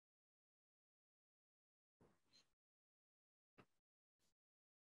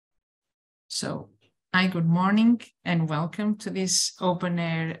So, hi, good morning, and welcome to this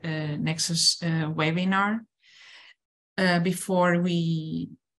OpenAIRE Nexus webinar. Before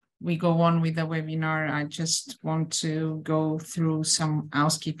we go on with the webinar, I just want to go through some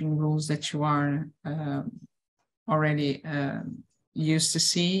housekeeping rules that you are already used to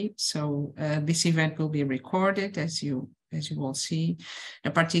see. So this event will be recorded, as you will see. The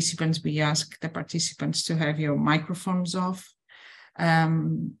participants, we ask the participants to have your microphones off.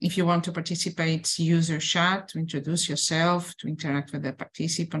 If you want to participate, use your chat to introduce yourself, to interact with the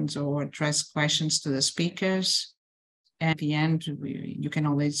participants, or address questions to the speakers. And at the end, you can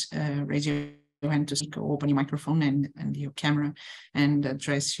always raise your hand to speak, or open your microphone and your camera and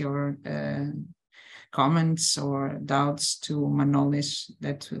address your comments or doubts to Manolis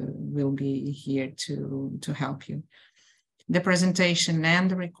that will be here to help you. The presentation and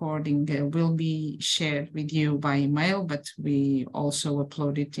the recording will be shared with you by email, but we also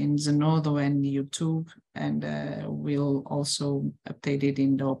upload it in Zenodo and YouTube, and we'll also update it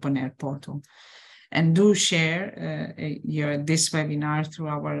in the OpenAIRE portal. And do share this webinar through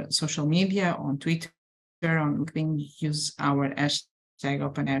our social media, on Twitter, on LinkedIn. Use our hashtag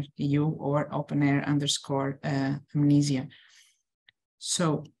OpenAIRE-EU or OpenAIRE_Amnesia.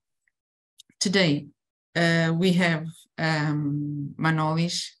 So today we have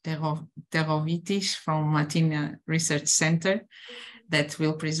Manolis Terrovitis from Latina Research Center that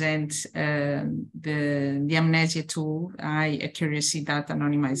will present the Amnesia tool, high accuracy data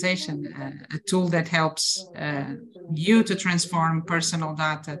anonymization, a tool that helps you to transform personal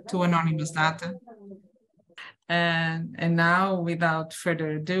data to anonymous data. And now, without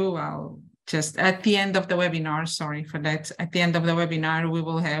further ado, I'll just at the end of the webinar, sorry for that, at the end of the webinar, we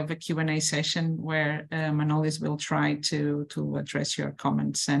will have a Q&A session where Manolis will try to address your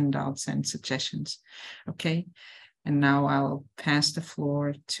comments and doubts and suggestions. Okay. And now I'll pass the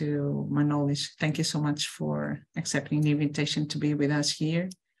floor to Manolis. Thank you so much for accepting the invitation to be with us here.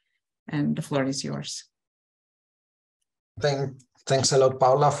 And the floor is yours. Thanks a lot,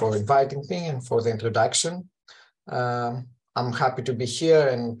 Paula, for inviting me and for the introduction. I'm happy to be here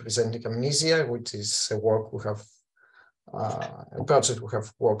and presenting Amnesia, which is a work we have, a project we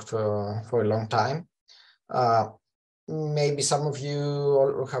have worked for a long time. Maybe some of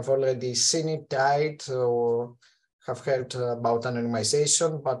you have already seen it, tried, or have heard about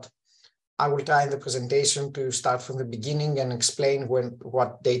anonymization, but I will try in the presentation to start from the beginning and explain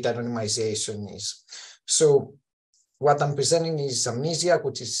what data anonymization is. So what I'm presenting is Amnesia,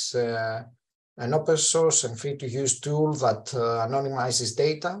 which is an open source and free to use tool that anonymizes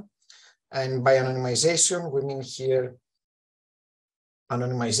data. And by anonymization, we mean here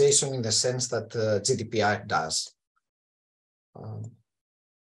anonymization in the sense that GDPR does.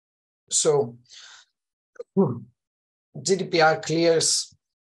 GDPR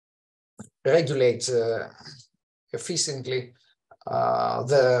regulates efficiently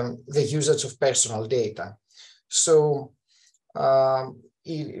the usage of personal data. So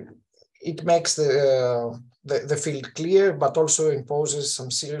it makes the field clear, but also imposes some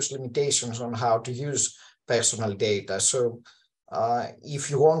serious limitations on how to use personal data. So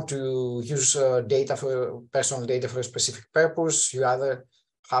if you want to use personal data for a specific purpose, you either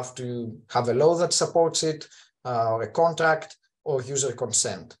have to have a law that supports it, or a contract, or user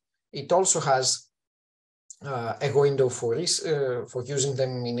consent. It also has a window for using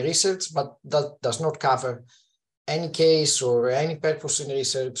them in research, but that does not cover any case or any purpose in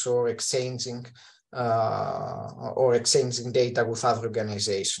research or exchanging data with other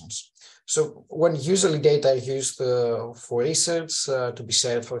organizations. So when usually data are used for research to be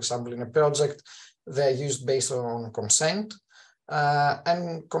shared, for example, in a project, they're used based on consent,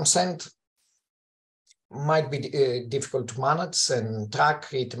 and consent might be difficult to manage and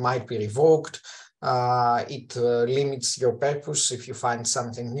track. It might be revoked. It limits your purpose if you find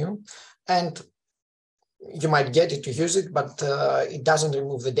something new, and you might get it to use it, but it doesn't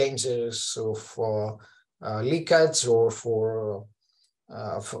remove the dangers of leakage or for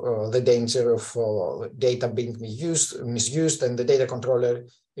the danger of data being misused, and the data controller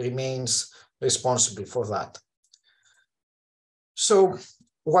remains responsible for that. So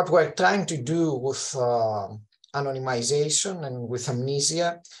what we're trying to do with anonymization and with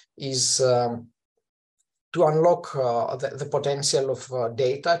Amnesia is to unlock the potential of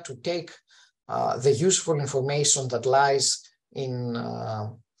data to take the useful information that lies in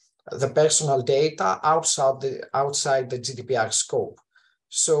the personal data outside the GDPR scope.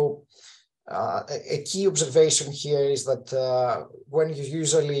 So a key observation here is that when you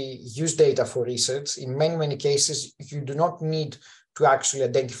usually use data for research, in many cases, you do not need to actually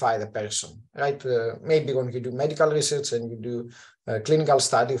identify the person, right? Maybe when you do medical research and you do a clinical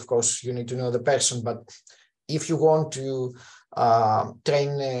study, of course, you need to know the person. But if you want to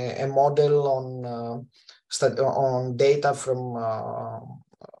train a model on data from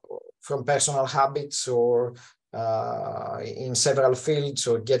personal habits or in several fields,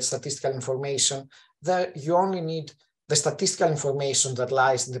 or get statistical information, there you only need the statistical information that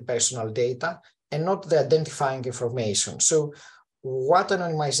lies in the personal data and not the identifying information. So what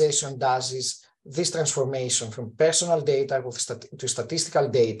anonymization does is this transformation from personal data to statistical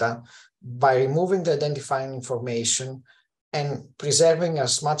data by removing the identifying information and preserving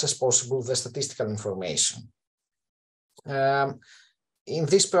as much as possible the statistical information. In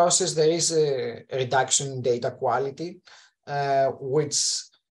this process, there is a reduction in data quality, which,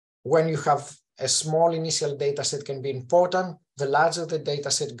 when you have a small initial data set, can be important. The larger the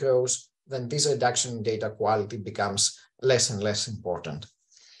data set grows, then this reduction in data quality becomes less and less important.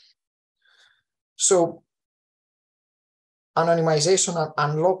 So anonymization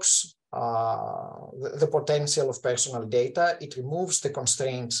unlocks the potential of personal data. It removes the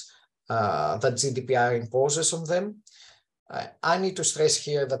constraints that GDPR imposes on them. I need to stress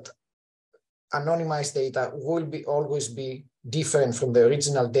here that anonymized data will always be different from the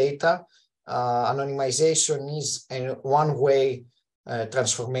original data. Anonymization is a one-way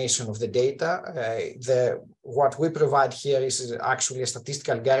transformation of the data. What we provide here is actually a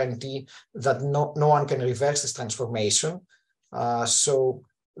statistical guarantee that no one can reverse this transformation. So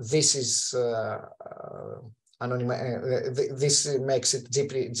this is this makes it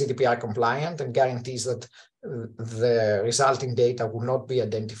GDPR compliant and guarantees that the resulting data will not be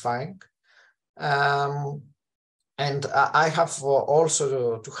identifying. And I have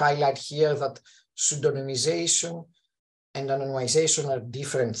also to highlight here that pseudonymization and anonymization are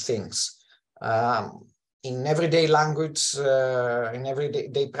different things. In everyday language, in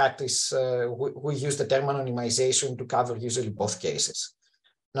everyday practice, we use the term anonymization to cover usually both cases.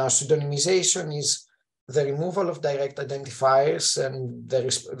 Now, pseudonymization is the removal of direct identifiers and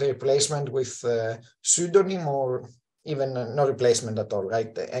the replacement with pseudonym, or even no replacement at all,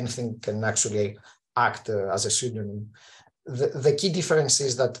 right? Anything can actually act as a pseudonym. The key difference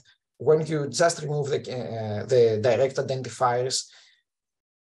is that when you just remove the direct identifiers,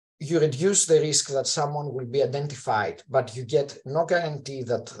 you reduce the risk that someone will be identified, but you get no guarantee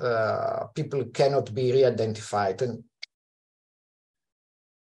that people cannot be re-identified. And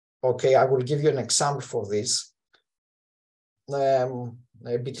okay, I will give you an example for this a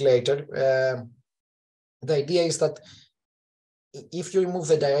bit later. The idea is that if you remove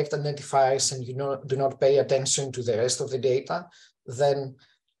the direct identifiers and you do not pay attention to the rest of the data, then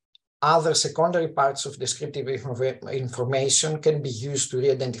other secondary parts of descriptive information can be used to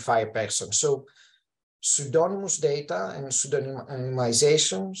re-identify a person. So pseudonymous data and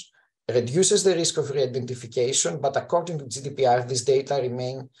pseudonymizations reduces the risk of re-identification, but according to GDPR, this data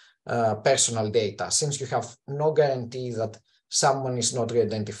remain personal data, since you have no guarantee that someone is not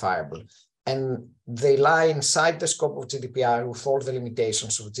re-identifiable. And they lie inside the scope of GDPR with all the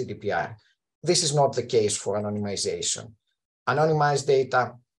limitations of GDPR. This is not the case for anonymization. Anonymized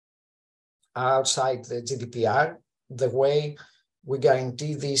data are outside the GDPR. The way we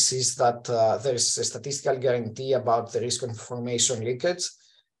guarantee this is that there is a statistical guarantee about the risk of information leakage.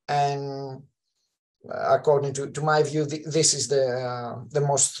 And according to my view, this is the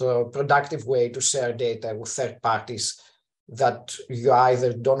most productive way to share data with third parties that you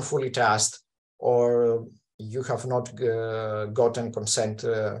either don't fully trust or you have not gotten consent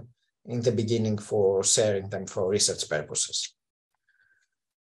in the beginning for sharing them for research purposes.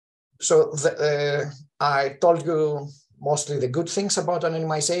 So I told you mostly the good things about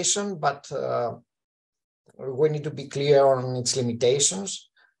anonymization, but we need to be clear on its limitations.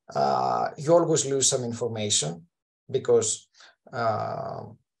 You always lose some information because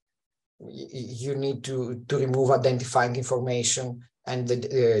you need to remove identifying information and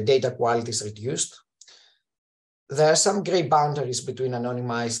the data quality is reduced. There are some gray boundaries between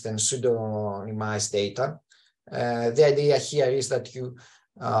anonymized and pseudonymized data. The idea here is that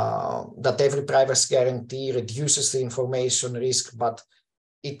that every privacy guarantee reduces the information risk, but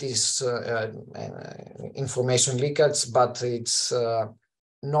it is information leakage, but it's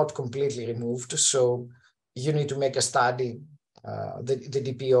not completely removed. So you need to make a study. The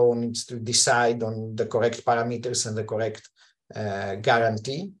DPO needs to decide on the correct parameters and the correct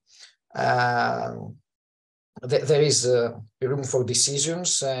guarantee. There is room for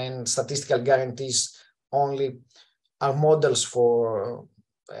decisions, and statistical guarantees only are models for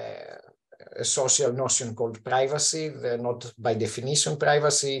a social notion called privacy. They're not by definition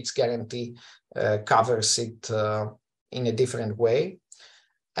privacy. Its guarantee covers it in a different way.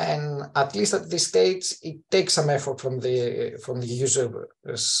 And at least at this stage, it takes some effort from the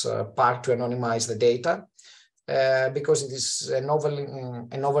user's part to anonymize the data, because it is a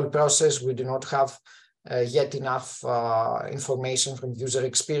novel process. We do not have yet enough information from user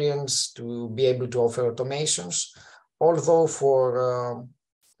experience to be able to offer automations. Although for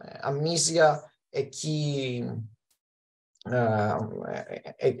Amnesia, a key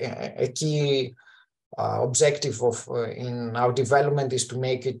objective of in our development is to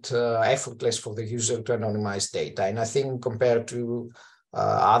make it effortless for the user to anonymize data. And I think compared to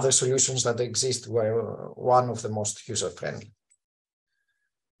other solutions that exist, we're one of the most user-friendly.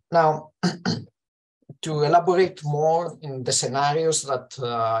 Now, to elaborate more in the scenarios that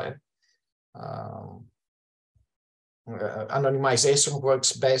anonymization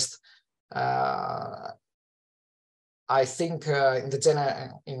works best, I think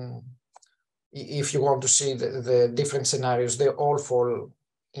if you want to see the different scenarios, they all fall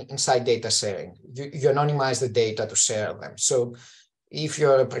inside data sharing. You anonymize the data to share them. So if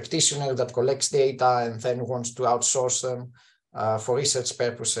you're a practitioner that collects data and then wants to outsource them for research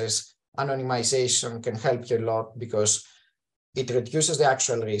purposes, anonymization can help you a lot because it reduces the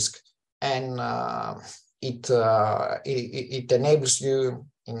actual risk, and it enables you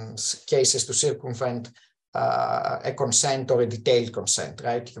in cases to circumvent a consent or a detailed consent,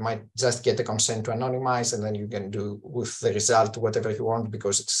 right? You might just get a consent to anonymize, and then you can do with the result whatever you want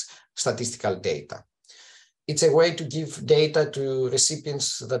because it's statistical data. It's a way to give data to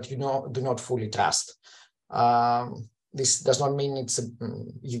recipients that you do not fully trust. This does not mean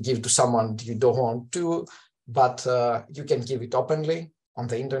you give to someone you don't want to, but you can give it openly on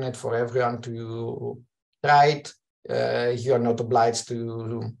the internet for everyone to try it. You are not obliged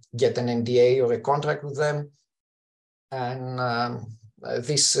to get an NDA or a contract with them. And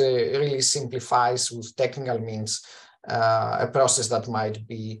this really simplifies with technical means a process that might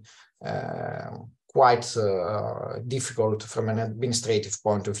be quite difficult from an administrative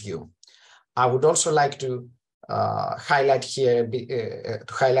point of view. I would also like to highlight here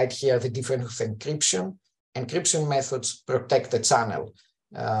the difference with encryption. Encryption methods protect the channel.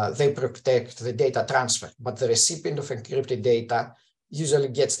 They protect the data transfer, but the recipient of encrypted data usually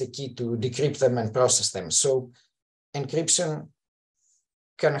gets the key to decrypt them and process them. So encryption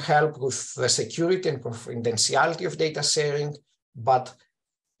can help with the security and confidentiality of data sharing, but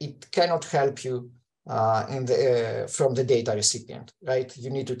it cannot help you from the data recipient, right? You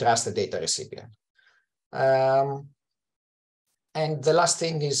need to trust the data recipient. And the last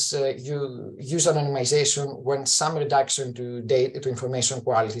thing is you use anonymization when some reduction to information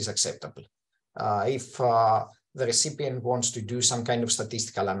quality is acceptable. If the recipient wants to do some kind of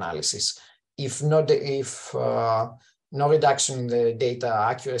statistical analysis, if no reduction in the data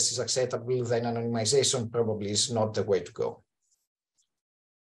accuracy is acceptable, then anonymization probably is not the way to go.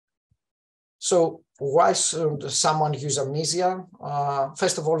 So why should someone use Amnesia?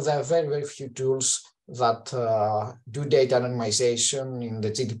 First of all, there are very, very few tools that do data anonymization in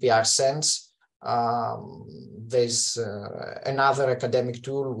the GDPR sense. There's another academic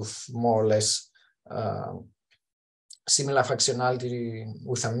tool with more or less similar functionality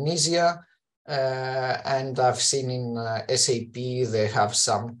with Amnesia. And I've seen in SAP, they have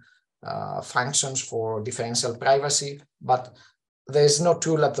some functions for differential privacy, but there's no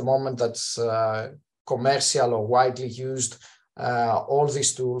tool at the moment that's commercial or widely used. All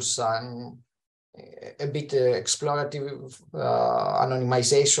these tools are a bit explorative.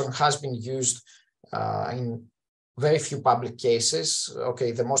 Anonymization has been used in very few public cases.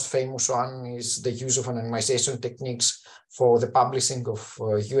 Okay, the most famous one is the use of anonymization techniques for the publishing of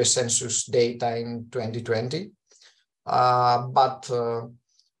US Census data in 2020. But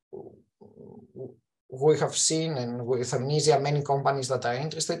we have seen, and with Amnesia, many companies that are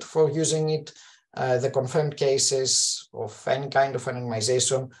interested for using it. The confirmed cases of any kind of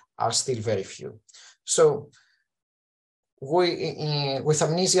anonymization are still very few. So with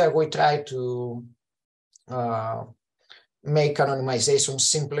Amnesia, we try to make anonymization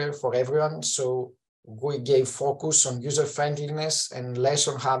simpler for everyone. So we gave focus on user friendliness and less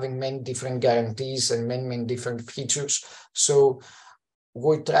on having many different guarantees and many different features. So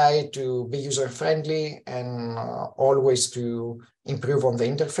we try to be user friendly and always to improve on the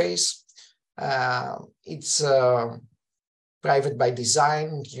interface. It's private by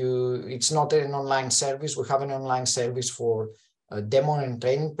design. It's not an online service. We have an online service for demo and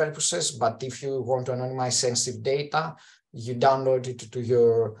training purposes, but if you want to anonymize sensitive data, you download it to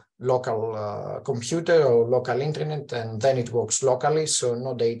your local computer or local internet, and then it works locally, so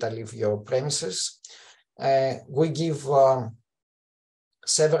no data leave your premises. We give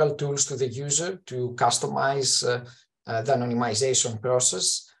several tools to the user to customize the anonymization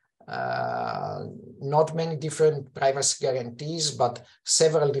process. Not many different privacy guarantees, but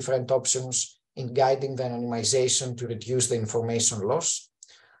several different options in guiding the anonymization to reduce the information loss.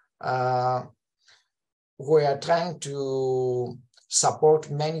 We are trying to support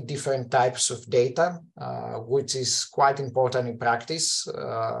many different types of data, which is quite important in practice.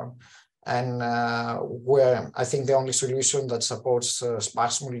 And where I think the only solution that supports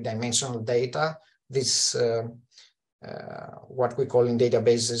sparse multidimensional data, this what we call in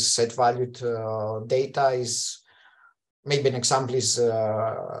databases set valued data, is maybe an example is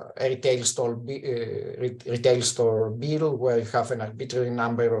a retail store bill, where you have an arbitrary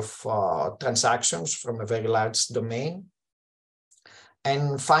number of transactions from a very large domain.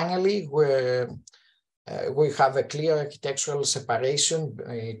 And finally, we have a clear architectural separation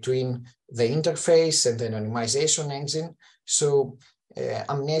between the interface and the anonymization engine. So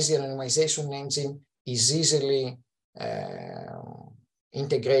Amnesia anonymization engine is easily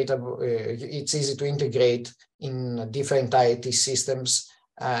integratable. It's easy to integrate in different IT systems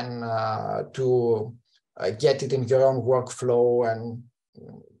and to get it in your own workflow and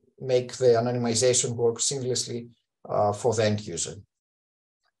make the anonymization work seamlessly for the end user.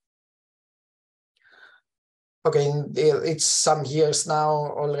 Okay, it's some years now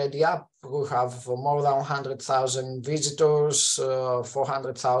already up. We have more than 100,000 visitors,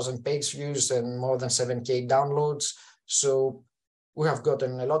 400,000 page views, and more than 7K downloads. So we have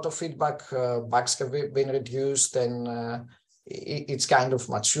gotten a lot of feedback. Bugs have been reduced, and it's kind of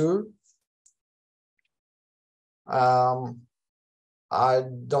mature. I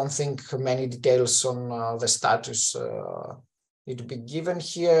don't think many details on the status need to be given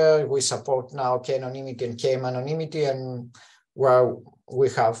here. We support now k-anonymity and km-anonymity, and where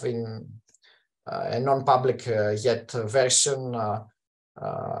we have in a non-public yet version a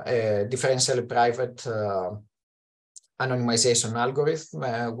differentially private anonymization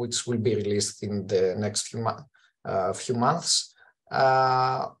algorithm, which will be released in the next few months.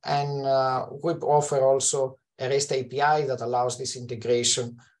 And we offer also a REST API that allows this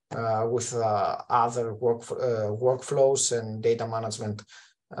integration with other workflows and data management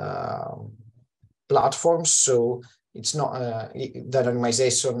platforms. So it's not the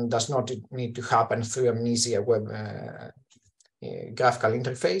anonymization does not need to happen through Amnesia web graphical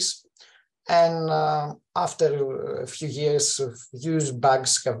interface. And after a few years of use,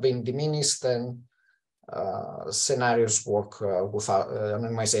 bugs have been diminished, and scenarios work without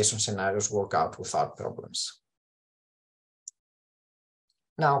anonymization scenarios work out without problems.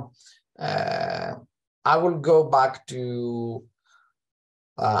 Now, I will go back to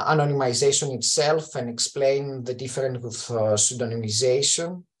anonymization itself and explain the difference with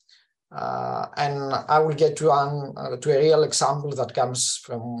pseudonymization. And I will get to a real example that comes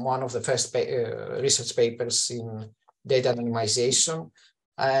from one of the first research papers in data anonymization.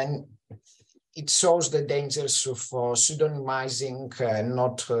 And it shows the dangers of pseudonymizing and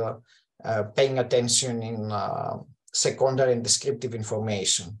not paying attention in secondary and descriptive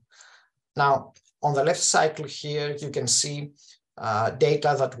information. Now, on the left cycle here, you can see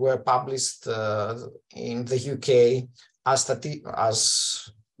data that were published in the UK as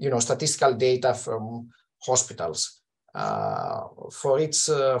statistical data from hospitals. For its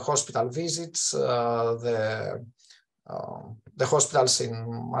hospital visits, the hospitals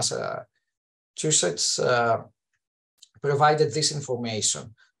in Massachusetts provided this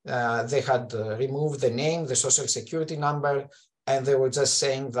information. They had removed the name, the social security number, and they were just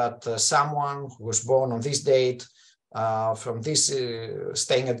saying that someone who was born on this date, from this,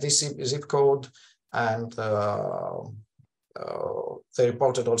 staying at this zip code, and they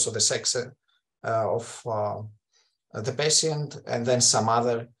reported also the sex of the patient, and then some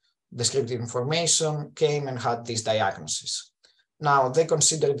other descriptive information, came and had this diagnosis. Now, they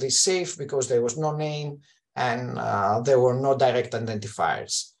considered this safe because there was no name and there were no direct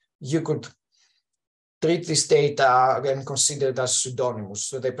identifiers. You could treat this data and consider it as pseudonymous.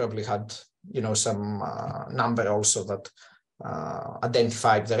 So they probably had, some number also that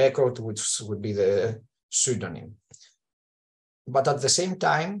identified the record, which would be the pseudonym. But at the same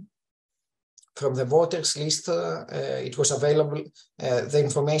time, from the voters list, it was available, the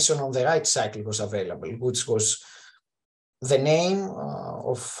information on the right cycle was available, which was the name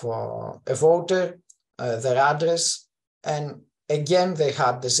of a voter, their address, and again, they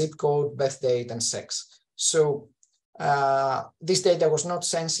had the zip code, birth date, and sex. So this data was not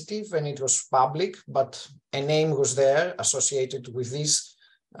sensitive and it was public, but a name was there associated with this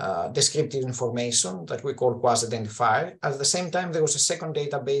descriptive information that we call quasi-identifier. At the same time, there was a second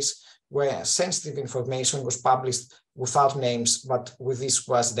database where sensitive information was published without names, but with these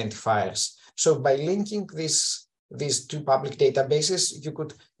quasi-identifiers. So by linking these these two public databases, you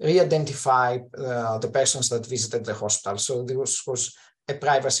could re-identify the persons that visited the hospital. So this was a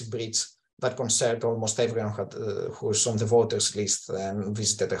privacy breach that concerned almost everyone who was on the voters list and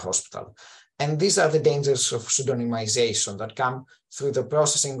visited the hospital. And these are the dangers of pseudonymization that come through the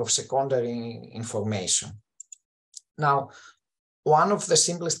processing of secondary information. Now, one of the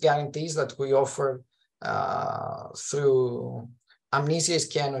simplest guarantees that we offer through Amnesia is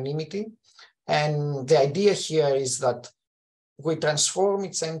k-anonymity. And the idea here is that we transform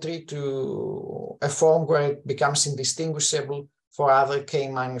its entry to a form where it becomes indistinguishable for other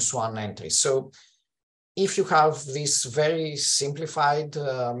k-1 entries. So if you have this very simplified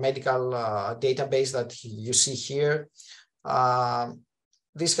medical database that you see here,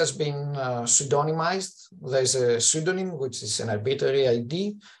 this has been pseudonymized. There's a pseudonym, which is an arbitrary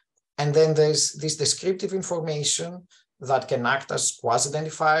ID. And then there's this descriptive information that can act as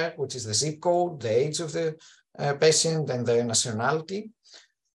quasi-identifier, which is the zip code, the age of the patient, and their nationality.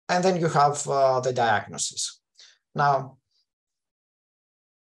 And then you have the diagnosis. Now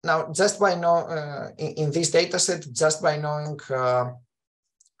just by knowing, in this data set, just by knowing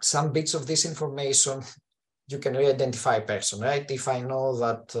some bits of this information, you can re-identify a person, right? If I know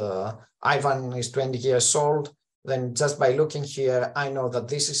that Ivan is 20 years old, then just by looking here, I know that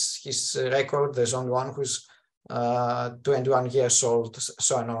this is his record. There's only one who's 21 years old,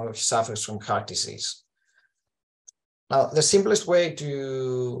 so I know he suffers from heart disease. Now, the simplest way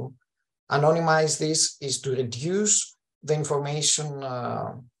to anonymize this is to reduce the information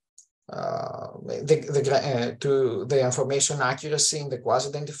to the information accuracy in the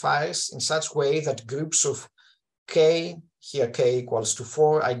quasi-identifiers in such way that groups of k, here k equals to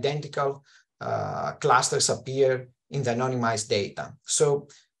 4, identical clusters appear in the anonymized data. So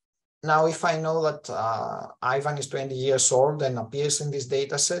now if I know that Ivan is 20 years old and appears in this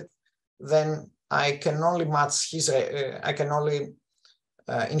data set, then I can only match his, I can only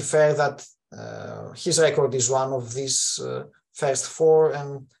infer that his record is one of these first 4,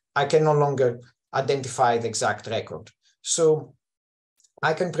 and I can no longer identify the exact record. So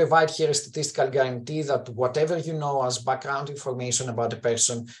I can provide here a statistical guarantee that whatever you know as background information about a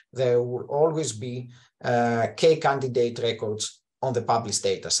person, there will always be k-candidate records on the published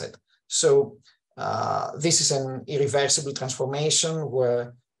dataset. So this is an irreversible transformation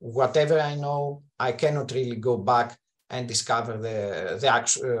where whatever I know, I cannot really go back and discover the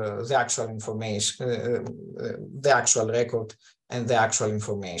actual information, the actual record and the actual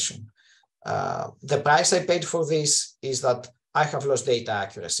information. The price I paid for this is that I have lost data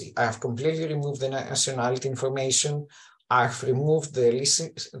accuracy. I have completely removed the nationality information. I've removed the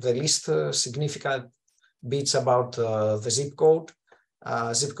least significant bits about the zip code.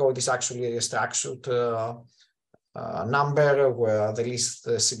 Zip code is actually a structured number where the least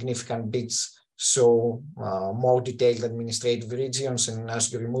significant bits show more detailed administrative regions, and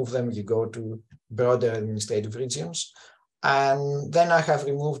as you remove them, you go to broader administrative regions. And then I have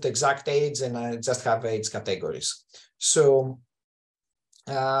removed exact age, and I just have age categories. So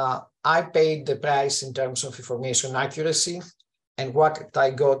I paid the price in terms of information accuracy, and what I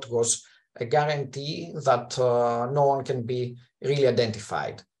got was a guarantee that no one can be really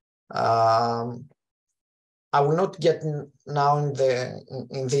identified. I will not get now in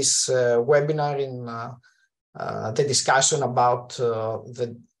this webinar in the discussion about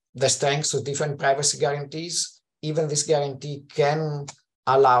the strengths of different privacy guarantees. Even this guarantee can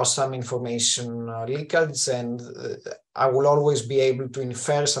allow some information leakage, and I will always be able to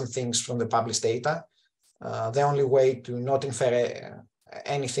infer some things from the published data. The only way to not infer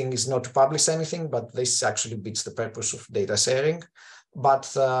anything is not to publish anything, but this actually beats the purpose of data sharing.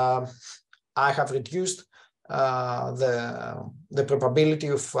 But I have reduced the probability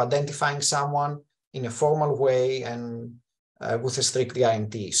of identifying someone in a formal way and with a strict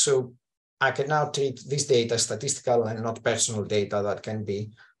guarantee. So I can now treat this data as statistical and not personal data that can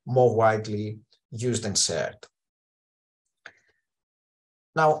be more widely used and shared.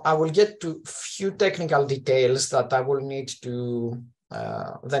 Now, I will get to a few technical details that I will need to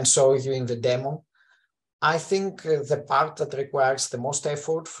then show you in the demo. I think the part that requires the most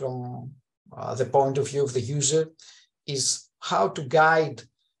effort from the point of view of the user is how to guide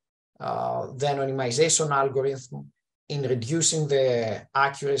the anonymization algorithm in reducing the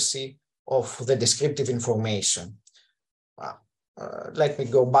accuracy of the descriptive information. Let me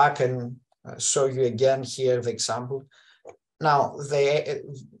go back and show you again here the example. Now, the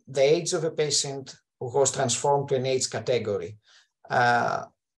age of a patient was transformed to an age category.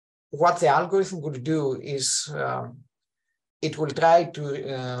 What the algorithm would do is it will try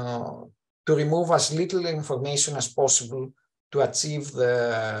to remove as little information as possible to achieve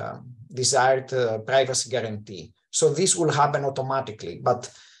the desired privacy guarantee. So this will happen automatically,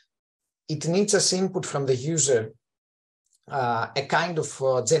 but it needs as input from the user a kind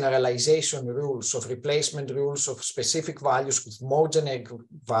of generalization rules, of replacement rules of specific values with more generic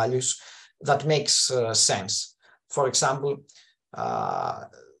values that makes sense. For example,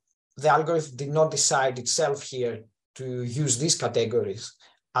 the algorithm did not decide itself here to use these categories.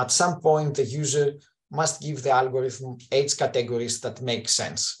 At some point, the user must give the algorithm age categories that make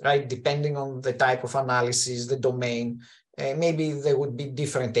sense, right? Depending on the type of analysis, the domain, maybe there would be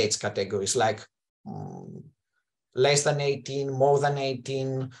different age categories like less than 18, more than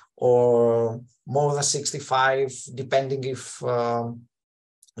 18, or more than 65, depending if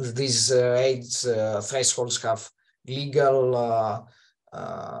these age thresholds have legal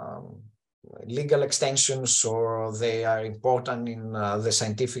extensions or they are important in the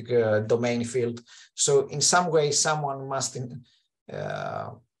scientific domain field. So in some way, someone must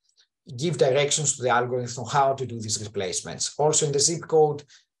give directions to the algorithm on how to do these replacements. Also in the zip code,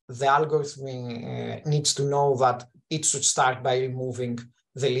 the algorithm needs to know that it should start by removing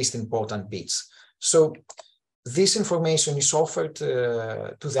the least important bits. So this information is offered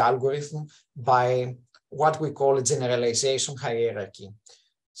to the algorithm by what we call a generalization hierarchy.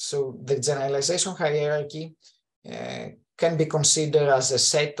 So the generalization hierarchy can be considered as a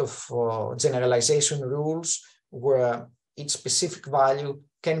set of generalization rules where each specific value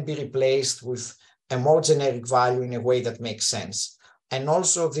can be replaced with a more generic value in a way that makes sense. And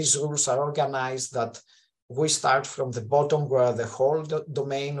also these rules are organized that we start from the bottom where the whole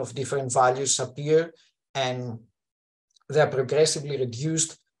domain of different values appear, and they're progressively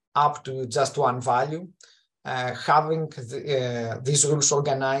reduced up to just one value. Having these rules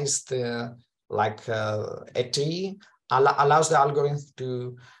organized like a tree allows the algorithm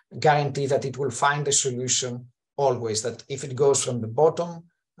to guarantee that it will find a solution always, that if it goes from the bottom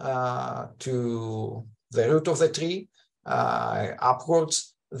to the root of the tree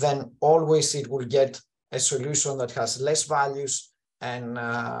upwards, then always it will get a solution that has less values and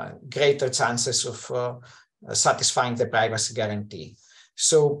greater chances of satisfying the privacy guarantee.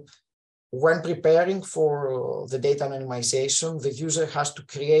 So when preparing for the data anonymization, the user has to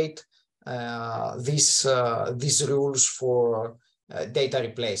create these rules for data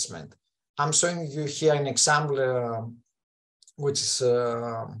replacement. I'm showing you here an example which is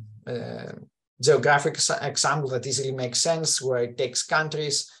a geographic example that easily makes sense, where it takes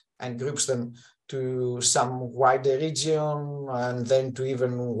countries and groups them to some wider region and then to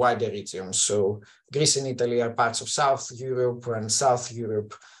even wider regions. So Greece and Italy are parts of South Europe, and South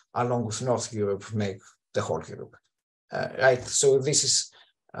Europe along with North Europe make the whole Europe, right? So this is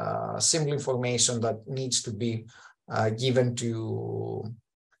simple information that needs to be given to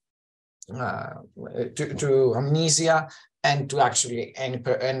Amnesia and to actually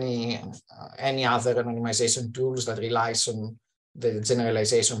any other anonymization tools that relies on the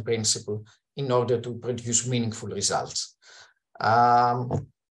generalization principle in order to produce meaningful results.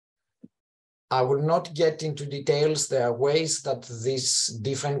 I will not get into details. There are ways that these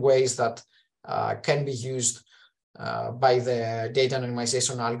different ways that can be used by the data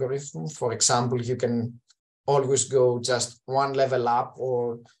anonymization algorithm. For example, you can always go just one level up,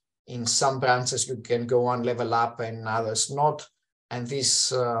 or in some branches you can go one level up and others not. And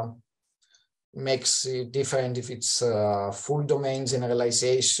this makes it different if it's full domain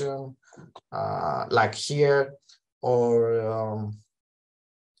generalization, like here, or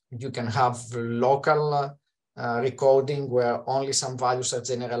you can have local recoding where only some values are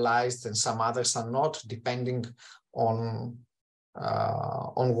generalized and some others are not, depending on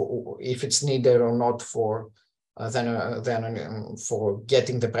if it's needed or not for for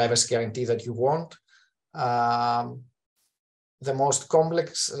getting the privacy guarantee that you want. The more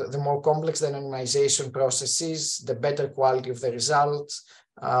complex the anonymization process is, the better quality of the results.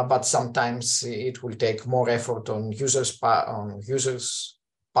 But sometimes it will take more effort on users'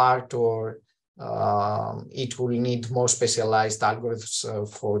 part, or it will need more specialized algorithms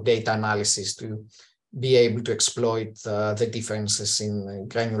for data analysis to be able to exploit the differences in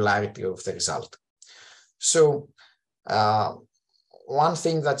granularity of the result. So one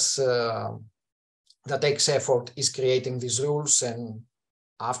thing that takes effort is creating these rules, and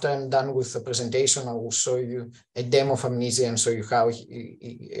after I'm done with the presentation, I will show you a demo of Amnesia and show you how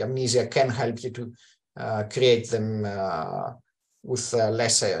Amnesia can help you to create them with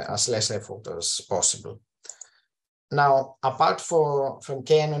as less effort as possible. Now, apart from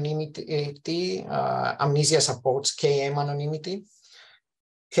k-anonymity, Amnesia supports km-anonymity.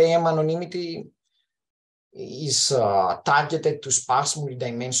 Km-anonymity is targeted to sparse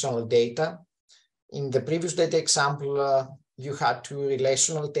multidimensional data. In the previous data example, you had two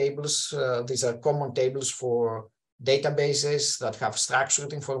relational tables. These are common tables for databases that have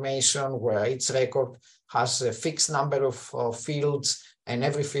structured information where each record has a fixed number of fields and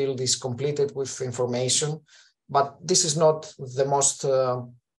every field is completed with information. But this is not the most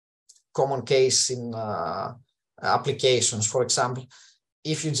common case in applications. For example,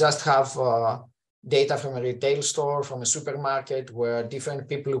 if you just have data from a retail store, from a supermarket, where different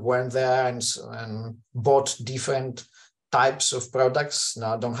people went there and bought different types of products.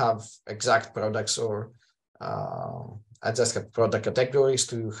 Now I don't have exact products, or I just have product categories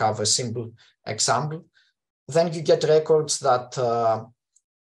to have a simple example. Then you get records that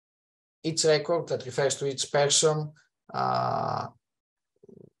each record that refers to each person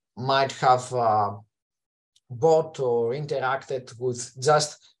might have bought or interacted with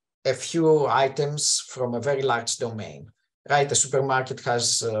just a few items from a very large domain, right? A supermarket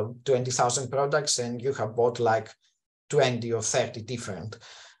has 20,000 products and you have bought like 20 or 30 different.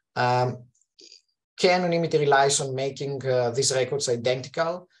 K-anonymity relies on making these records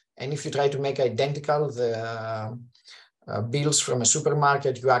identical. And if you try to make identical the bills from a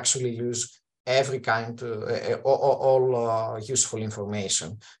supermarket, you actually lose every kind, all useful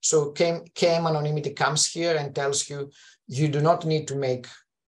information. So km-anonymity comes here and tells you, you do not need to make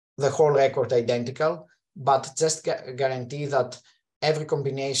the whole record identical, but just guarantee that every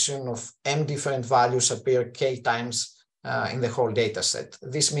combination of m different values appear k times in the whole data set.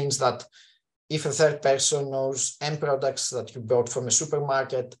 This means that if a third person knows m products that you bought from a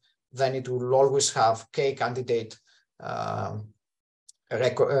supermarket, then it will always have k candidate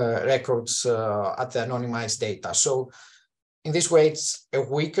records at the anonymized data. So in this way, it's a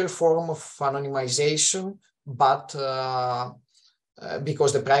weaker form of anonymization, but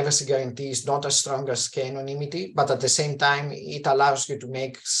because the privacy guarantee is not as strong as k-anonymity, but at the same time, it allows you to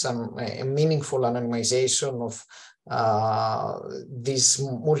make some meaningful anonymization of this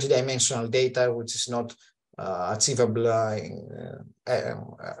multidimensional data, which is not achievable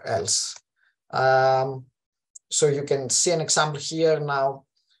else. So you can see an example here now,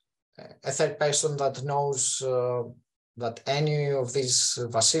 a third person that knows that any of these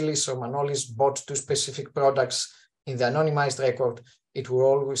Vasilis or Manolis bought two specific products in the anonymized record, it will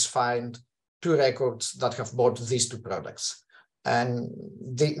always find two records that have bought these two products. And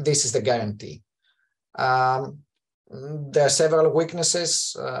this is the guarantee. There are several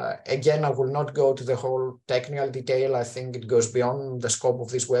weaknesses. Again, I will not go to the whole technical detail. I think it goes beyond the scope of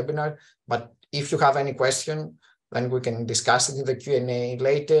this webinar. But if you have any question, then we can discuss it in the Q&A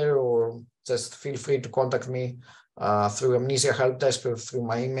later, or just feel free to contact me through Amnesia help desk or through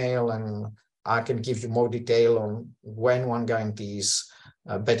my email, and I can give you more detail on when one guarantee is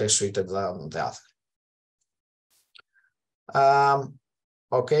better suited than the other.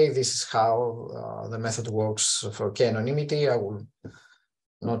 Okay, this is how the method works for k-anonymity. I will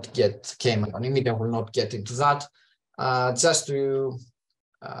not get k-anonymity, I will not get into that. Just to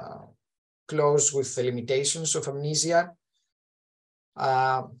close with the limitations of Amnesia.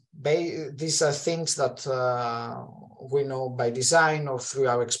 These are things that we know by design or through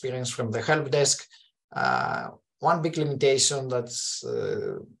our experience from the help desk. One big limitation that's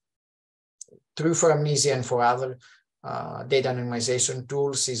true for Amnesia and for other data anonymization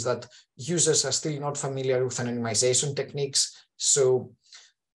tools is that users are still not familiar with anonymization techniques, so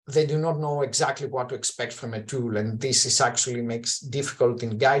they do not know exactly what to expect from a tool, and this is actually makes difficult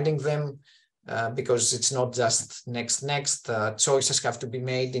in guiding them because it's not just next. Choices have to be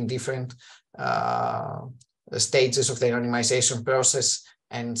made in different stages of the anonymization process,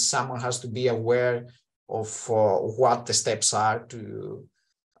 and someone has to be aware of what the steps are to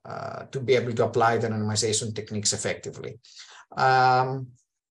be able to apply the anonymization techniques effectively.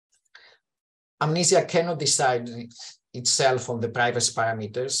 Amnesia cannot decide itself on the privacy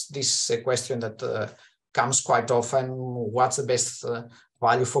parameters. This is a question that comes quite often. What's the best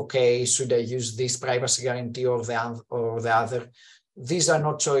value for K? Should I use this privacy guarantee or the other? These are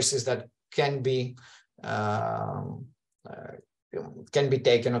not choices that can be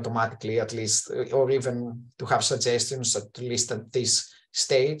taken automatically, at least, or even to have suggestions, at least at this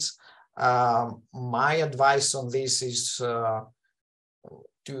stage. My advice on this is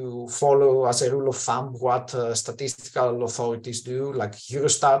to follow, as a rule of thumb, what statistical authorities do, like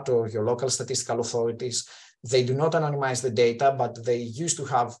Eurostat or your local statistical authorities. They do not anonymize the data, but they used to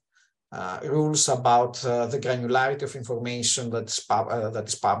have rules about the granularity of information that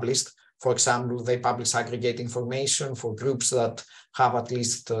is published. For example, they publish aggregate information for groups that have at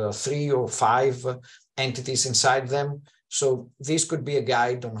least 3 or 5 entities inside them. So this could be a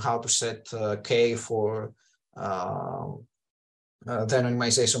guide on how to set K for the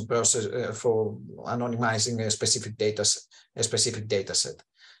anonymization process for anonymizing a specific data set.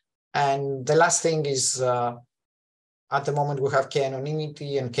 And the last thing is at the moment, we have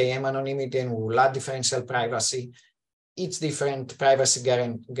k-anonymity and km-anonymity, and we will add differential privacy. Each different privacy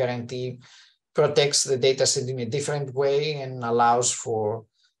guarantee protects the dataset in a different way and allows for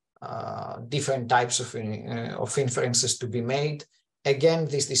different types of inferences to be made. Again,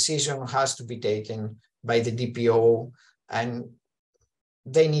 this decision has to be taken by the DPO, and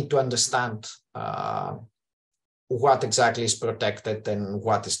they need to understand what exactly is protected and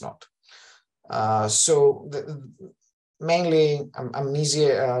what is not. Mainly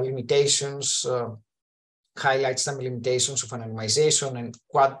Amnesia limitations highlight some limitations of anonymization and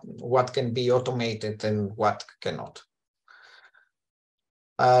what can be automated and what cannot.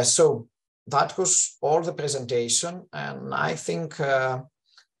 So that was all the presentation, and I think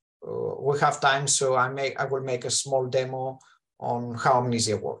we have time, so I will make a small demo on how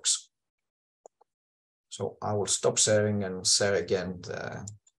Amnesia works. So I will stop sharing and share again the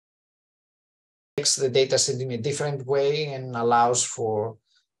dataset in a different way and allows for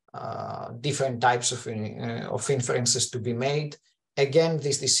different types of inferences to be made. Again,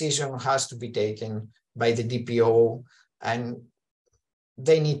 this decision has to be taken by the DPO, and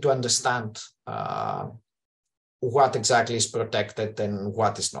they need to understand what exactly is protected and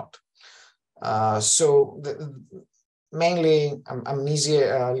what is not. Mainly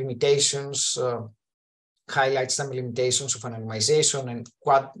Amnesia limitations highlight some limitations of anonymization and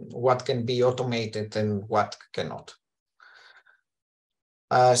what can be automated and what cannot.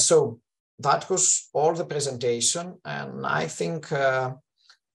 So that was all the presentation, and I think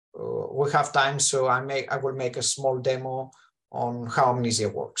we have time, so I will make a small demo on how Amnesia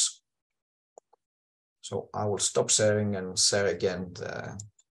works. So I will stop sharing and share again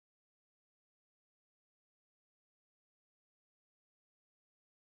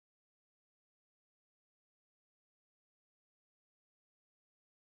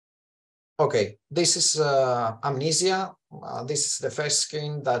Okay, this is Amnesia. This is the first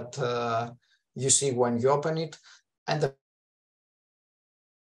screen that you see when you open it. And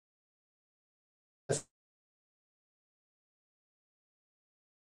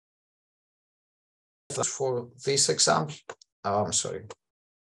for this example, I'm sorry.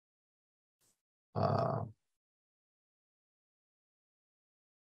 Try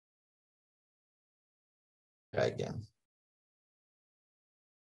again.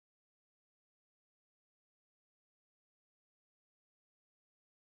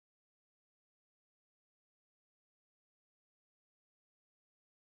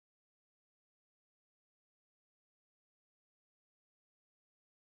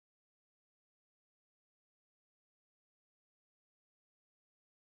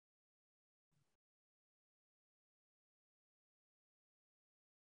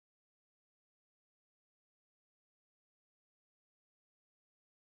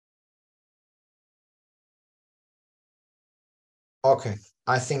 Okay,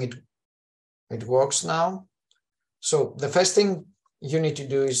 I think it works now. So the first thing you need to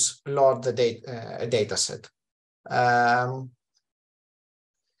do is load the data set.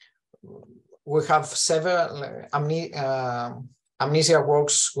 We have several, Amnesia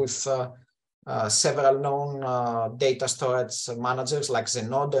works with several known data storage managers like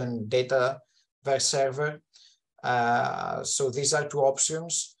Zenode and Dataverse Server. So these are two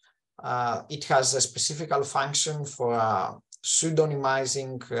options. It has a specific function for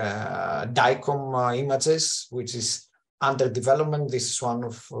pseudonymizing DICOM images, which is under development. This is one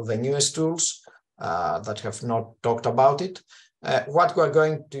of the newest tools that have not talked about it. What we're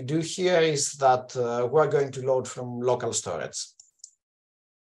going to do here is that we're going to load from local storage.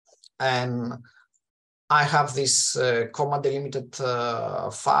 And I have this comma delimited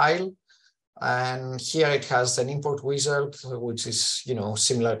file. And here it has an import wizard, which is,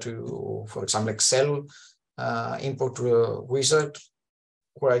 similar to, for example, Excel import wizard,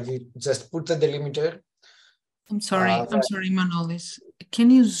 where you just put the delimiter. I'm sorry, Manolis.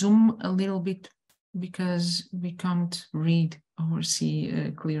 Can you zoom a little bit, because we can't read or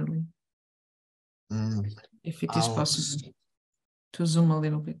see clearly? If it is possible to zoom a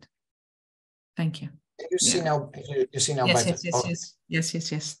little bit. Thank you. You see now. You see now.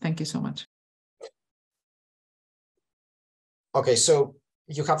 Yes. Thank you so much. Okay, so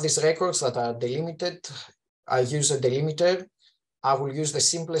you have these records that are delimited. I use a delimiter. I will use the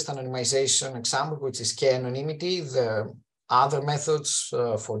simplest anonymization example, which is k-anonymity. The other methods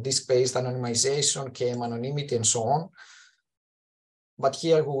for disk-based anonymization, km-anonymity, and so on. But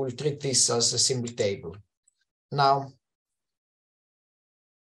here we will treat this as a simple table. Now,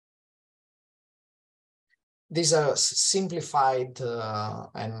 these are simplified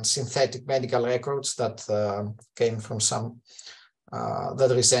and synthetic medical records that came from some that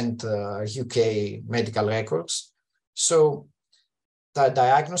recent UK medical records. So the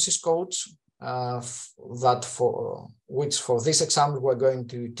diagnosis codes which for this example, we're going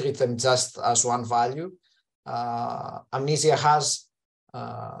to treat them just as one value. Amnesia has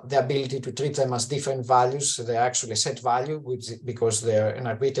the ability to treat them as different values. So they're actually a set value, because they're an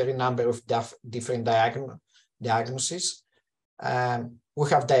arbitrary number of different diagnoses. We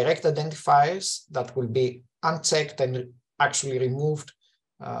have direct identifiers that will be unchecked and actually removed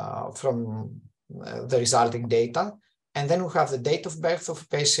from the resulting data. And then we have the date of birth of a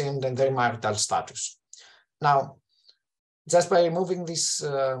patient and their marital status. Now, just by removing these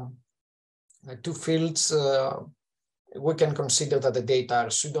two fields, we can consider that the data are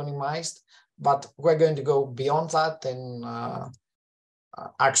pseudonymized, but we're going to go beyond that and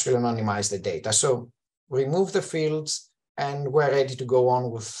actually anonymize the data. So remove the fields and we're ready to go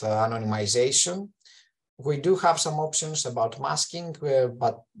on with anonymization. We do have some options about masking,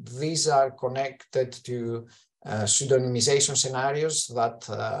 but these are connected to pseudonymization scenarios that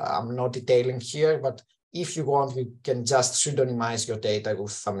I'm not detailing here, but if you want, you can just pseudonymize your data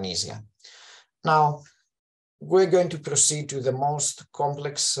with Amnesia. Now, we're going to proceed to the most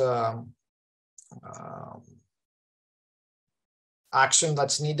complex action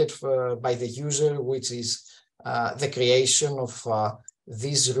that's needed by the user, which is the creation of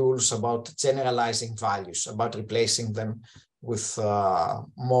these rules about generalizing values, about replacing them with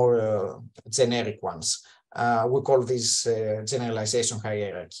more generic ones. We call this generalization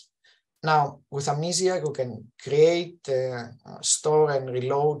hierarchy. Now, with Amnesia, we can create, store, and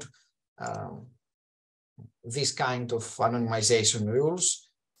reload this kind of anonymization rules.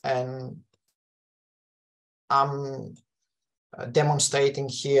 And I'm demonstrating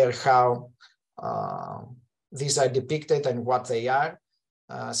here how these are depicted and what they are.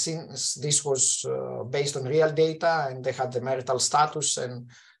 Since this was based on real data and they had the marital status, and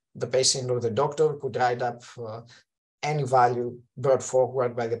the patient or the doctor could write up any value brought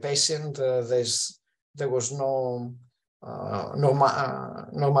forward by the patient, there was no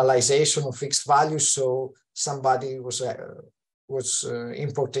normalization of fixed values, so somebody was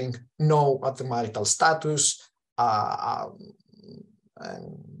importing no at the marital status, and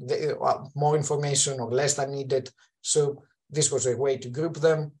more information or less than needed. So this was a way to group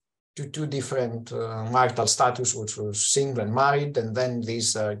them to two different marital status, which was single and married, and then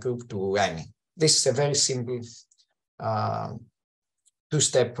these are grouped to any. This is a very simple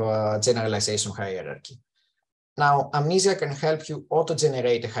two-step generalization hierarchy. Now, Amnesia can help you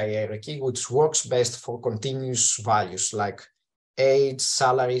auto-generate a hierarchy which works best for continuous values like age,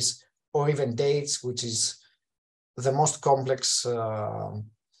 salaries, or even dates, which is the most complex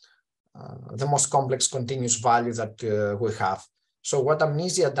continuous value that we have. So what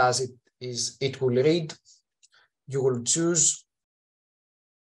Amnesia does is it will read, you will choose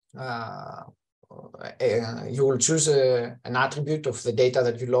an attribute of the data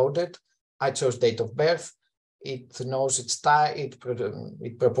that you loaded. I chose date of birth. It knows its type. It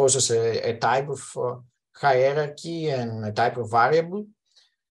proposes a type of hierarchy and a type of variable,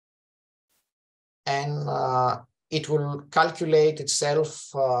 and it will calculate itself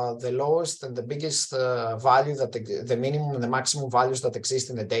the lowest and the biggest value, that the minimum and the maximum values that exist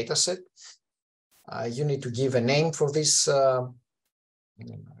in the data set. You need to give a name for this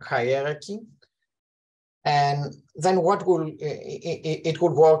hierarchy. And then it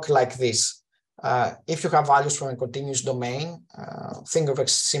will work like this. If you have values from a continuous domain, think of a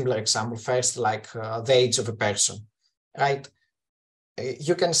similar example first, like the age of a person, right?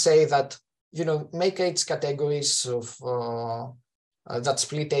 You can say that, make age categories of that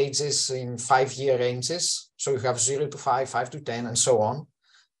split ages in 5-year ranges. So you have 0 to 5, 5 to 10, and so on.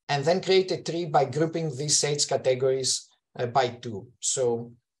 And then create a tree by grouping these age categories by 2.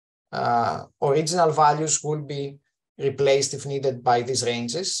 So original values will be replaced if needed by these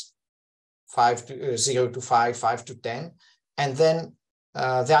ranges, 0 to 5, 5 to 10. And then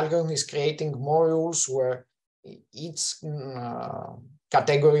the algorithm is creating more rules where each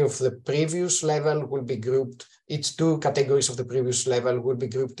category of the previous level will be grouped. Each 2 categories of the previous level will be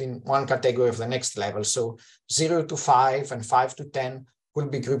grouped in one category of the next level. So 0 to 5 and 5 to 10 will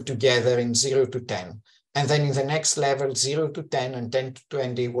be grouped together in 0 to 10. And then in the next level, 0 to 10 and 10 to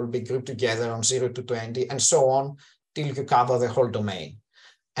 20 will be grouped together on 0 to 20, and so on till you cover the whole domain.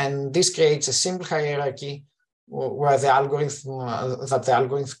 And this creates a simple hierarchy where the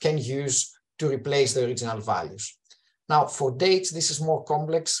algorithm can use to replace the original values. Now, for dates, this is more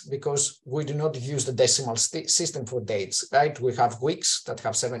complex because we do not use the decimal system for dates, right? We have weeks that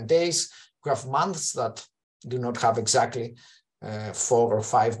have 7 days. We have months that do not have exactly 4 or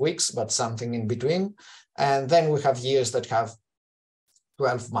 5 weeks, but something in between. And then we have years that have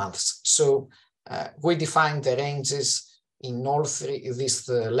 12 months. So We define the ranges in all these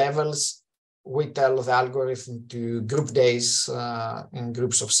levels. We tell the algorithm to group days in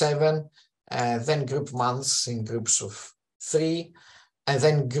groups of 7, then group months in groups of 3, and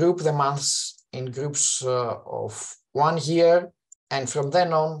then group the months in groups of 1 year. And from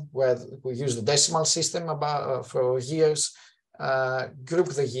then on, where we use the decimal system for years, group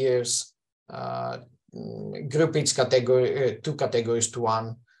the years, group each category, 2 categories to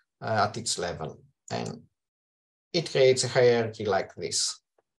 1 at each level. And it creates a hierarchy like this.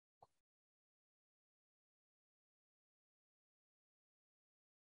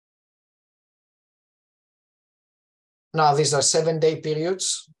 Now, these are 7-day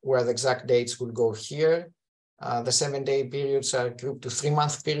periods where the exact dates will go here. The 7-day periods are grouped to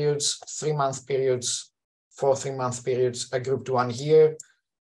 3-month periods, 3-month periods, 4 3-month periods are grouped to 1 year.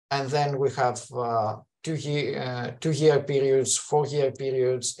 And then we have 2-year periods, 4-year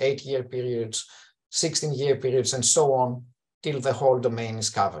periods, 8-year periods, 16-year periods, and so on till the whole domain is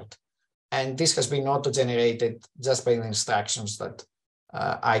covered. And this has been auto-generated just by the instructions that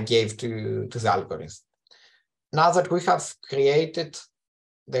I gave to the algorithm. Now that we have created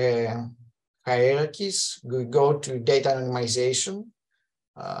the hierarchies, we go to data anonymization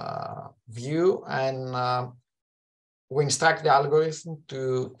view, and we instruct the algorithm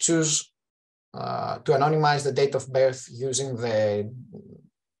to choose to anonymize the date of birth using the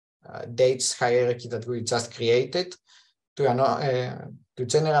dates hierarchy that we just created, to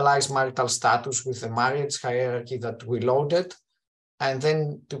generalize marital status with the marriage hierarchy that we loaded, and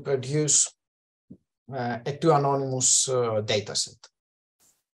then to produce a two-anonymous dataset.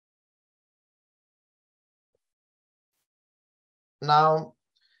 Now,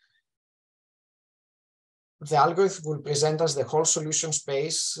 the algorithm will present us the whole solution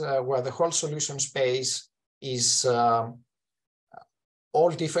space, where the whole solution space is all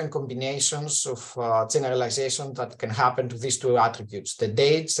different combinations of generalization that can happen to these 2 attributes, the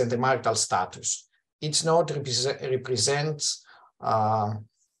dates and the marital status. Each node represents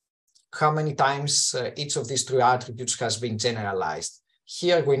how many times each of these 2 attributes has been generalized.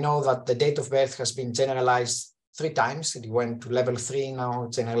 Here we know that the date of birth has been generalized 3 times. It went to level 3 now,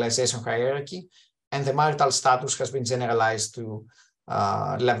 generalization hierarchy, and the marital status has been generalized to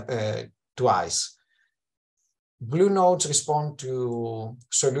twice. Blue nodes respond to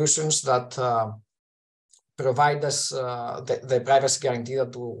solutions that provide us the privacy guarantee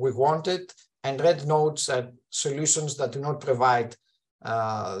that we wanted, and red nodes are solutions that do not provide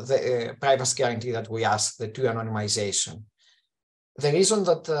the privacy guarantee that we asked, the two-anonymization. The reason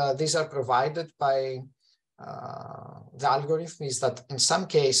that these are provided by the algorithm is that in some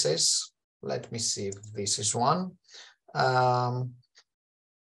cases, let me see if this is one.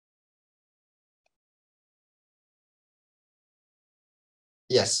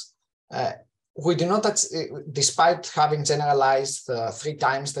 Yes, we do not, despite having generalized 3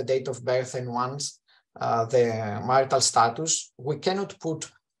 times the date of birth and once the marital status, we cannot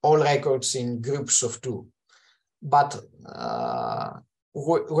put all records in groups of 2. But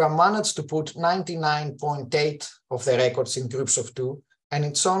we have managed to put 99.8% of the records in groups of 2, and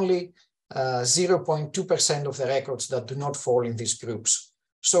it's only 0.2% of the records that do not fall in these groups.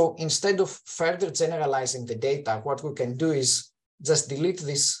 So instead of further generalizing the data, what we can do is just delete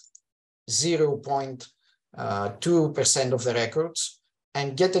this 0.2% of the records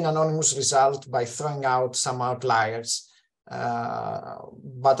and get an anonymous result by throwing out some outliers,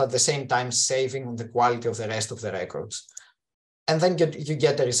 but at the same time saving the quality of the rest of the records. And then you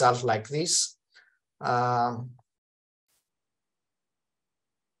get a result like this,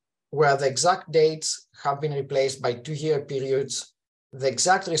 where the exact dates have been replaced by 2-year periods. The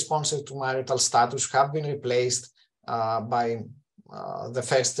exact responses to marital status have been replaced by the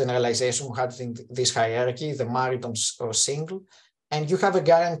first generalization we had in this hierarchy, the married or single. And you have a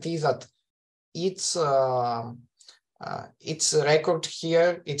guarantee that its record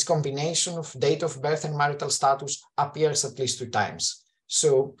here, its combination of date of birth and marital status appears at least 2 times.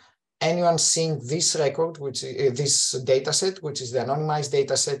 So anyone seeing this record, which is this dataset, which is the anonymized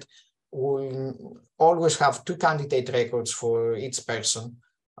dataset, will always have 2 candidate records for each person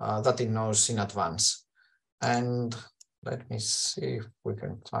that it knows in advance. And let me see if we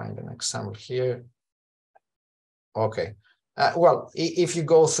can find an example here. Okay. Well, if you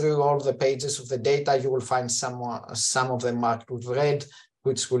go through all the pages of the data, you will find some of them marked with red,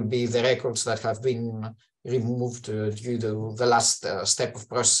 which will be the records that have been removed due to the last step of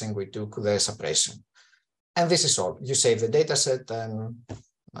processing we took, the suppression. And this is all. You save the dataset and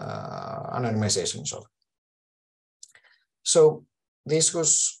anonymization is over. So this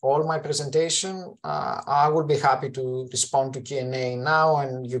was all my presentation. I would be happy to respond to Q&A now,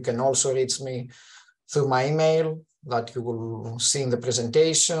 and you can also reach me through my email that you will see in the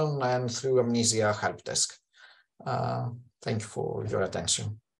presentation and through Amnesia help desk. Thank you for your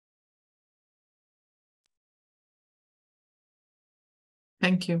attention.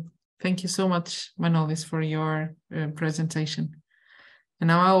 Thank you. Thank you so much, Manolis, for your presentation. And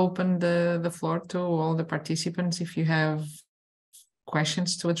now I'll open the floor to all the participants. If you have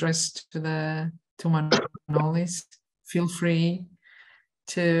questions to address to Manolis, feel free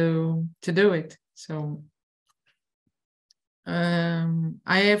to do it. So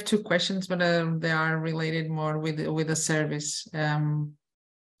I have two questions, but they are related more with the service.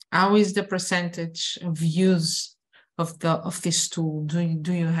 How is the percentage of use of this tool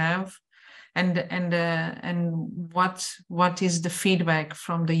do you have, and what is the feedback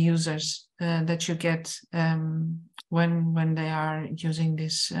from the users that you get when they are using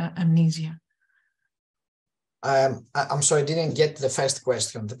this Amnesia? I'm sorry, I didn't get the first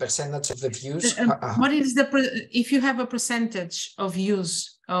question. The percentage of the views. What is if you have a percentage of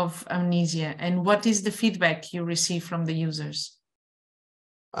use of Amnesia, and what is the feedback you receive from the users?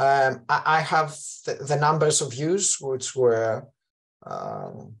 I have the numbers of views, which were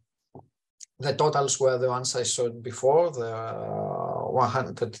the totals were the ones I showed before, the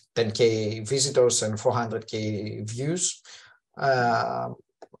 110K visitors and 400K views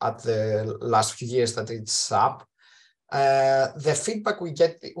at the last few years that it's up. The feedback we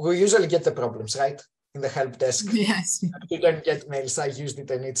get, we usually get the problems, right? In the help desk. Yes. You don't get mails, I used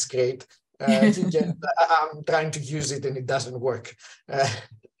it and it's great. You get, I'm trying to use it and it doesn't work. Okay.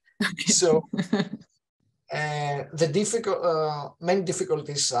 So the main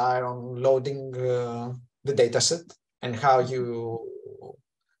difficulties are on loading the dataset and how you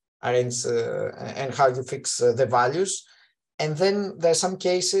arrange and how you fix the values. And then there are some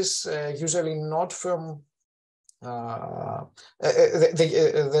cases, usually not from the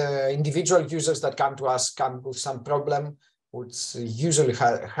individual users that come to us come with some problem, which usually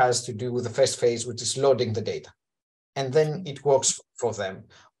has to do with the first phase, which is loading the data. And then it works for them.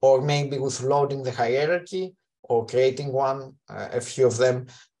 Or maybe with loading the hierarchy or creating one, a few of them.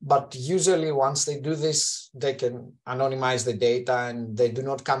 But usually once they do this, they can anonymize the data and they do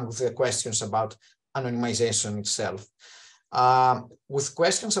not come with the questions about anonymization itself. With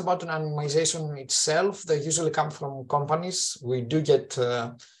questions about anonymization itself, they usually come from companies. We do get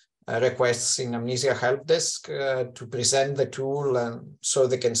requests in Amnesia help desk to present the tool and so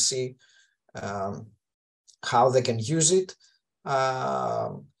they can see how they can use it.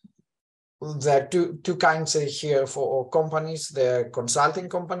 There are two kinds here for companies. There are consulting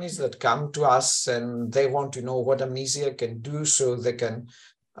companies that come to us and they want to know what Amnesia can do so they can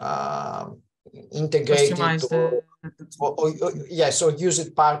integrate it or use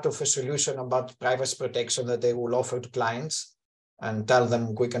it part of a solution about privacy protection that they will offer to clients and tell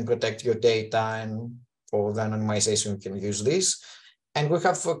them we can protect your data and for the anonymization we can use this. And we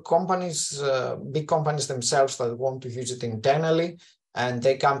have companies, big companies themselves that want to use it internally, and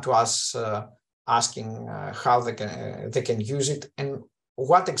they come to us asking how they can use it and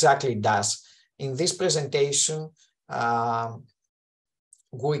what exactly it does. In this presentation,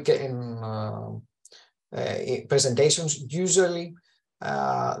 we can presentations usually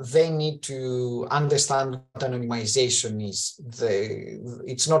they need to understand what anonymization is.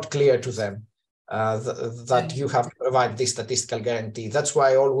 It's not clear to them. That you have to provide this statistical guarantee. That's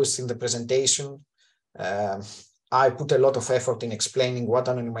why always in the presentation, I put a lot of effort in explaining what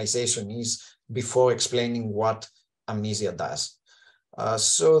anonymization is before explaining what Amnesia does.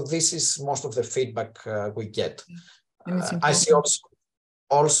 So this is most of the feedback we get. I see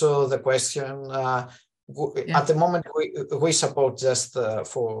also the question, at the moment we support just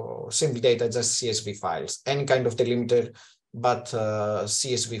for simple data, just CSV files, any kind of delimiter, but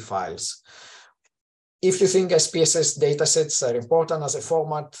CSV files. If you think SPSS datasets are important as a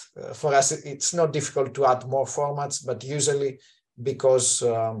format, for us, it's not difficult to add more formats, but usually because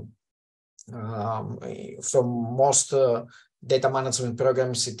from most data management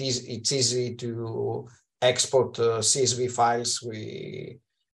programs, it's easy to export CSV files. We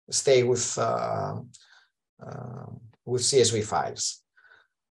stay with CSV files.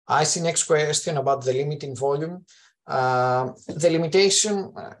 I see next question about the limiting volume. The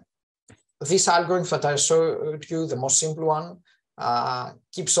limitation, this algorithm that I showed you, the most simple one,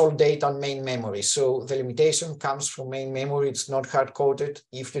 keeps all data on main memory. So the limitation comes from main memory. It's not hard-coded.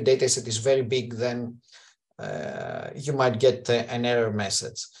 If your dataset is very big, then you might get an error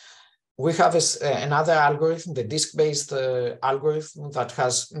message. We have another algorithm, the disk-based algorithm that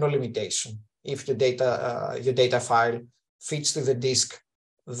has no limitation. If your data file fits to the disk,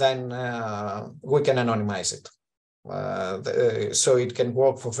 then we can anonymize it. So it can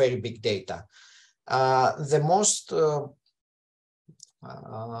work for very big data. The most,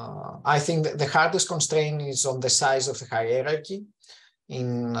 I think the hardest constraint is on the size of the hierarchy.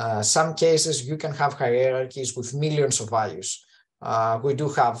 In some cases, you can have hierarchies with millions of values. We do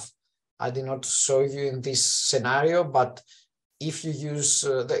have, I did not show you in this scenario, but if you use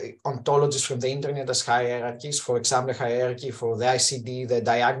the ontologies from the internet as hierarchies, for example, hierarchy for the ICD, the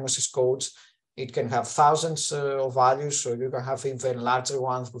diagnosis codes, it can have thousands of values, or you can have even larger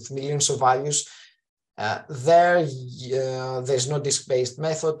ones with millions of values. There's no disk-based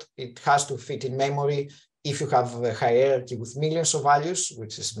method. It has to fit in memory. If you have a hierarchy with millions of values,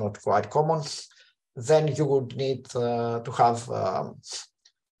 which is not quite common, then you would need to have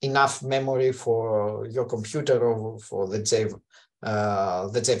enough memory for your computer or for the Java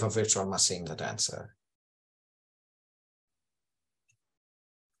virtual machine that answer.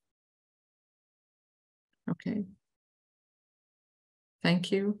 Okay.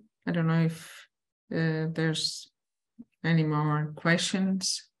 Thank you. I don't know if there's any more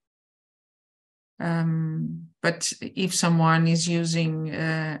questions. But if someone is using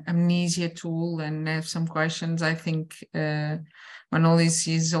Amnesia tool and have some questions, I think Manolis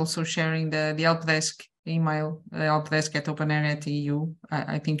is also sharing the help desk email, helpdesk@openaire.eu.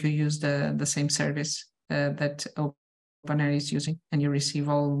 I think you use the same service that OpenAIRE is using, and you receive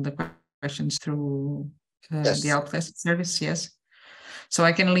all the questions through Yes. the help desk service. Yes. So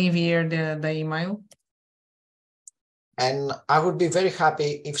I can leave here the email. And I would be very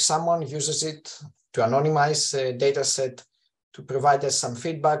happy if someone uses it to anonymize a data set, to provide us some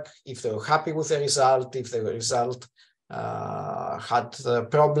feedback, if they were happy with the result, if the result had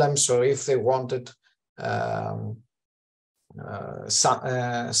problems, or if they wanted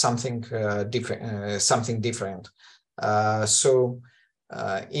something different. So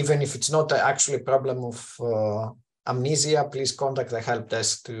even if it's not actually a problem of Amnesia, please contact the help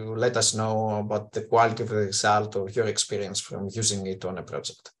desk to let us know about the quality of the result or your experience from using it on a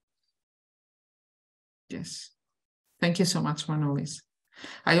project. Yes. Thank you so much, Manolis.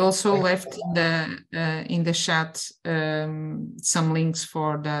 I also left in the chat some links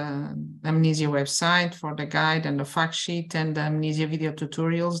for the Amnesia website, for the guide and the fact sheet, and the Amnesia video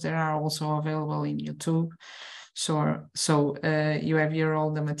tutorials. They are also available in YouTube. So you have here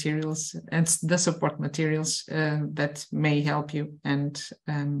all the materials and the support materials that may help you and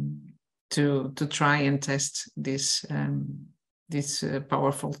to try and test this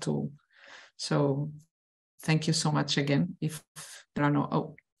powerful tool. So thank you so much again. If there are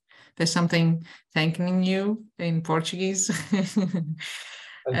no, there's something thanking you in Portuguese.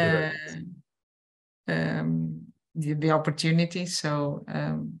 The opportunity. So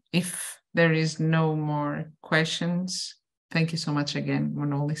if there is no more questions, thank you so much again,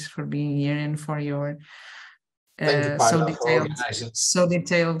 Manolis, for being here and for your so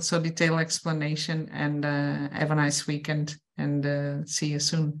detailed explanation. And have a nice weekend, and see you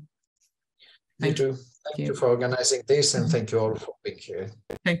soon. Thank you. Thank you for organizing this, and thank you all for being here.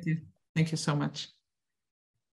 Thank you. Thank you so much.